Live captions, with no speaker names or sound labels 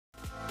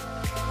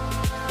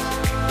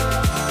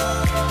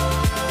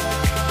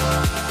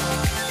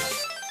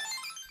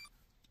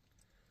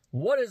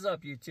What is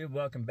up, YouTube?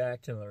 Welcome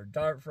back to our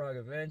Dart Frog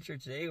adventure.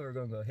 Today we're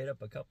going to go hit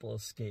up a couple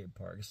of skate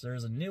parks.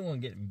 There's a new one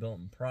getting built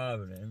in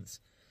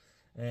Providence,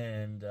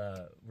 and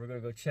we're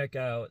going to go check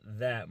out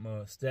that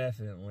most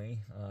definitely,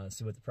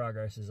 see what the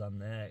progress is on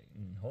that,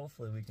 and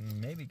hopefully we can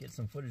maybe get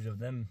some footage of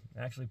them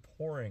actually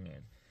pouring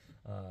in.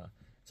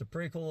 It's a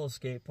pretty cool little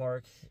skate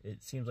park.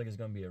 It seems like it's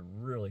going to be a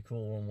really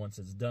cool one once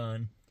it's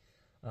done.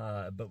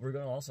 But we're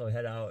going to also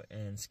head out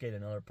and skate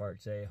another park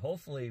today.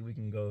 Hopefully we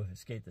can go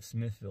skate the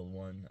Smithfield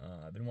one.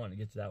 I've been wanting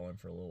to get to that one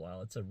for a little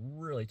while. It's a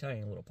really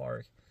tiny little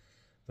park,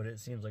 but it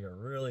seems like a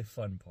really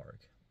fun park.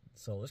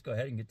 So let's go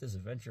ahead and get this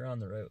adventure on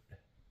the road.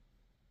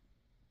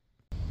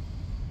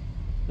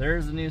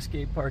 There's the new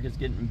skate park. It's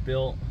getting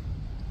built.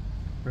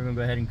 We're going to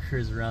go ahead and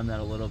cruise around that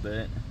a little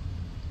bit.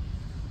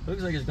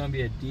 Looks like it's going to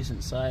be a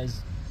decent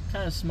size.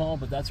 Kind of small,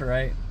 but that's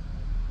alright.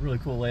 Really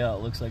cool layout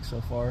it looks like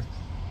so far.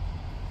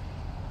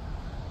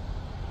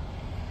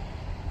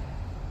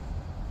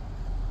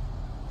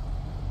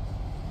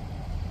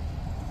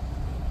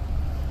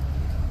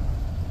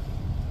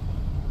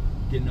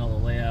 Getting all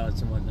the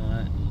layouts and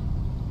whatnot.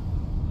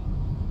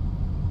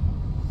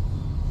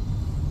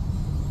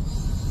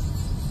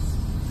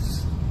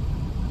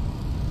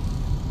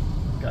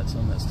 Got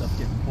some of that stuff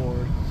getting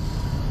poured.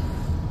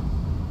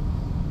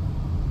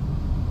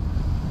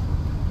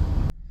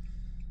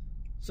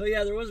 So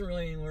yeah, there wasn't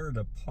really anywhere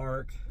to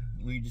park.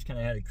 We just kind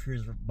of had to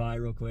cruise by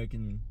real quick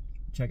and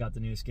check out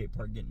the new skate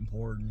park getting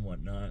poured and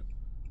whatnot.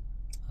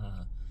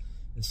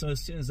 So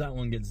as soon as that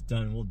one gets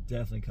done, we'll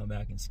definitely come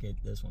back and skate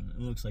this one. It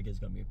looks like it's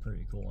going to be a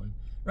pretty cool one.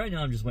 Right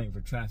now I'm just waiting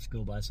for traffic to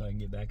go by so I can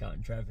get back out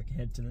in traffic and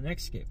head to the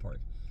next skate park.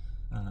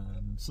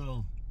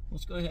 So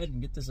let's go ahead and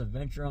get this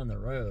adventure on the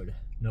road.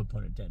 No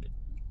pun intended.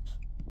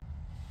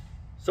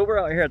 So we're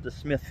out here at the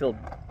Smithfield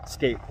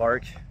Skate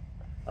Park,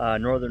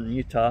 northern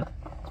Utah.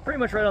 It's pretty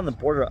much right on the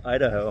border of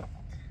Idaho.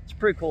 It's a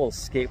pretty cool little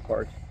skate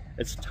park.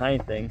 It's a tiny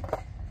thing.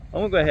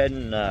 I'm going to go ahead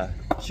and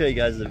show you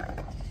guys the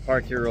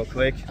park here real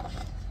quick.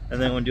 And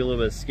then we'll do a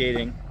little bit of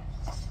skating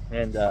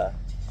and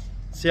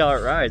see how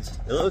it rides.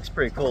 It looks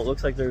pretty cool. It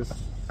looks like there's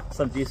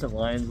some decent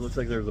lines. It looks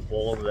like there's a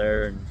bowl over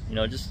there, and you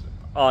know, just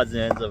odds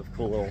and ends of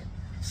cool little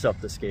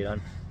stuff to skate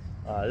on.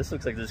 This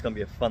looks like this is going to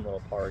be a fun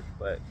little park,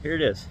 but here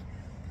it is.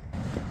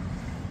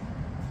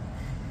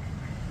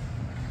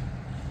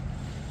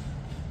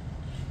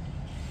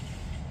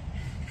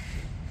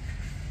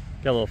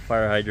 Got a little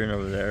fire hydrant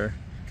over there.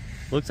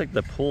 Looks like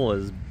the pool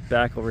is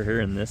back over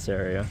here in this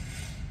area.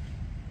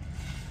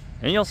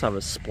 And you also have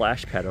a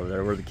splash pad over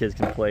there where the kids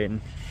can play and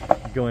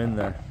go in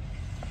the,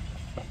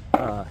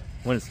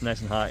 when it's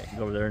nice and hot,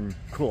 go over there and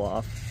cool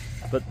off.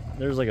 But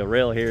there's like a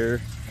rail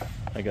here,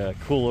 like a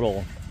cool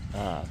little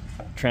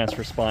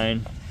transfer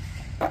spine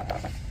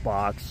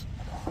box.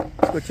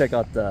 Let's go check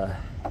out the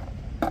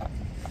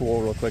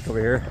pool real quick over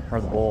here,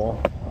 or the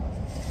bowl.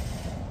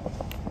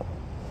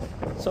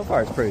 So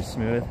far it's pretty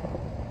smooth.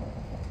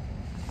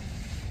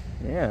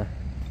 Yeah.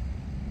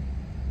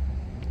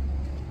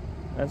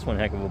 That's one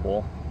heck of a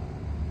bowl.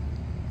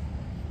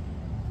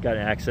 Got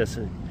access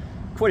to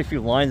quite a few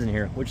lines in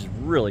here, which is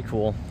really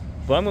cool.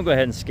 But I'm gonna go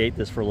ahead and skate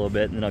this for a little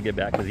bit, and then I'll get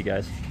back with you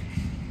guys.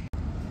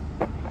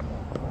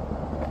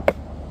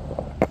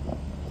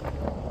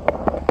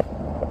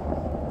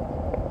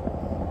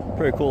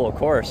 Pretty cool little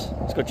course.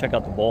 Let's go check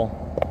out the bowl.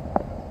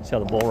 See how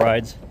the bowl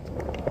rides.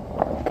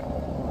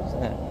 What's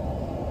that?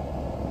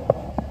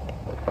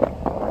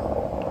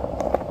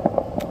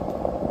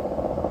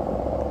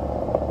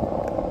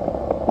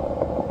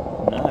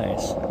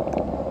 Nice.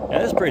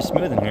 Yeah, it's pretty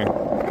smooth in here.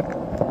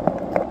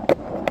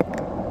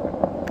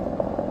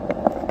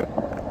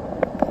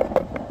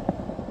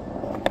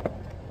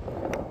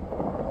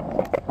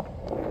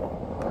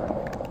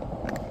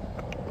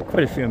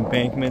 Quite a few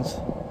embankments.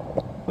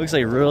 Looks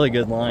like really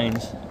good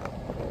lines.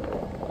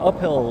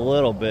 Uphill a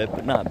little bit,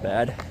 but not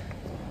bad.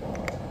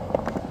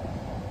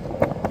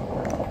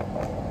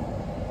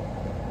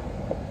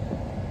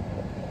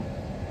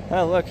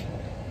 Oh look,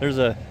 there's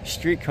a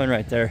street cone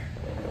right there.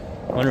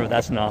 I wonder if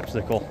that's an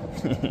obstacle.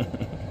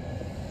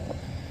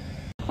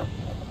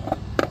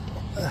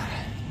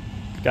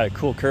 Got a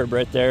cool curb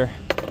right there.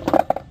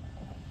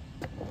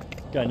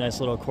 Got a nice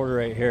little quarter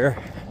right here.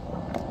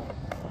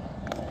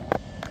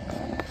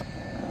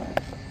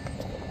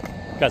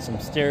 Got some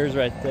stairs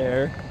right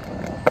there.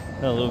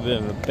 Got a little bit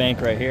of a bank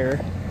right here.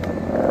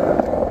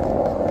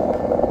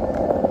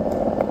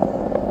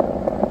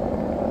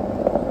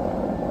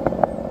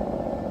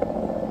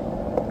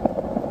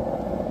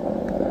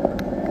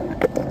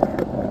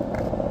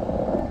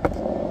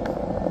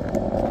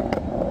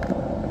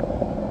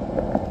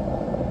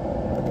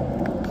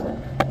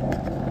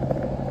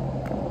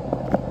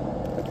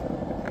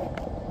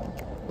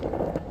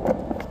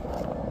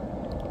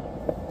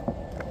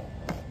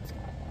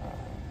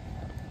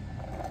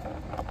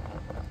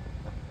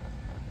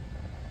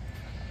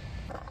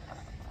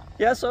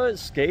 Yeah, so it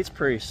skates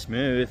pretty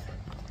smooth.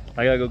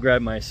 I gotta go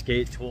grab my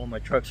skate tool. My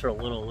trucks are a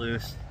little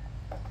loose.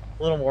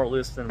 A little more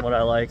loose than what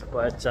I like,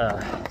 but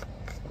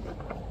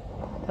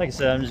like I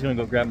said, I'm just gonna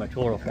go grab my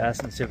tool real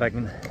fast and see if I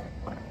can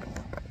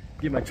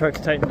Get my trucks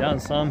tightened down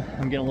some.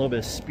 I'm getting a little bit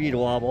of speed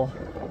wobble.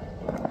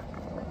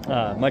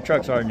 My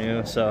trucks are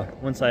new, so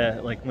once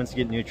you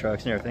get new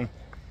trucks and everything,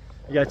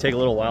 you gotta take a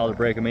little while to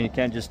break them in. You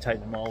can't just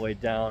tighten them all the way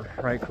down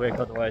right quick,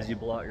 otherwise you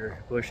blow out your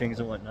bushings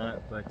and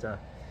whatnot. But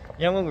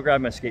yeah, I'm gonna go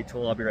grab my skate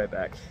tool. I'll be right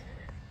back.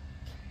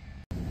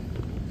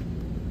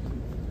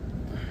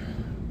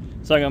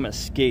 So I got my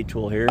skate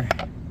tool here.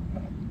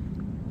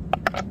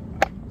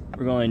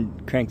 We're going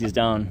to crank these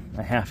down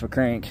a half a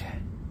crank.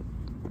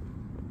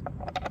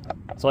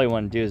 That's all you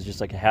want to do is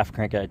just like a half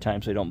crank at a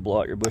time so you don't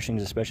blow out your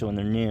bushings, especially when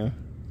they're new.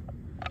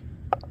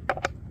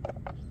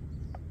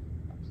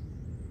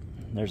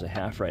 There's a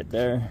half right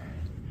there.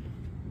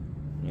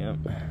 Yep.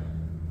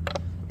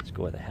 Let's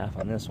go with a half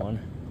on this one.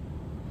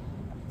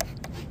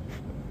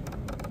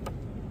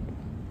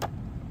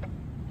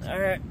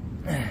 Alright.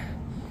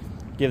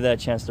 Give that a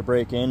chance to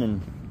break in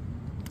and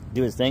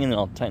do its thing, and then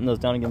I'll tighten those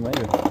down again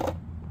later.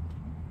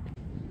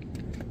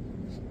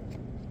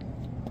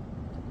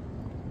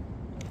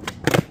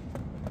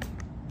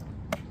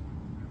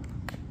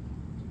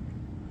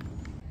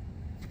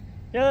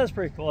 Yeah, that's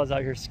pretty cool. I was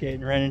out here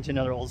skating, ran into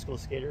another old school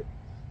skater.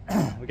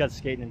 We got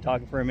skating and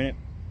talking for a minute.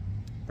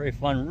 Pretty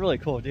fun, really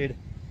cool dude.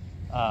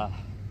 Yeah,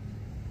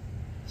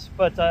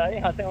 I think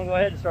I'll go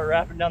ahead and start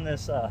wrapping down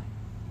this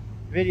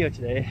video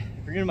today.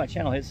 If you're new to my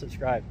channel, hit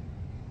subscribe.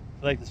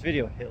 If you like this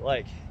video, hit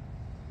like.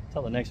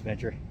 Until the next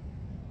venture.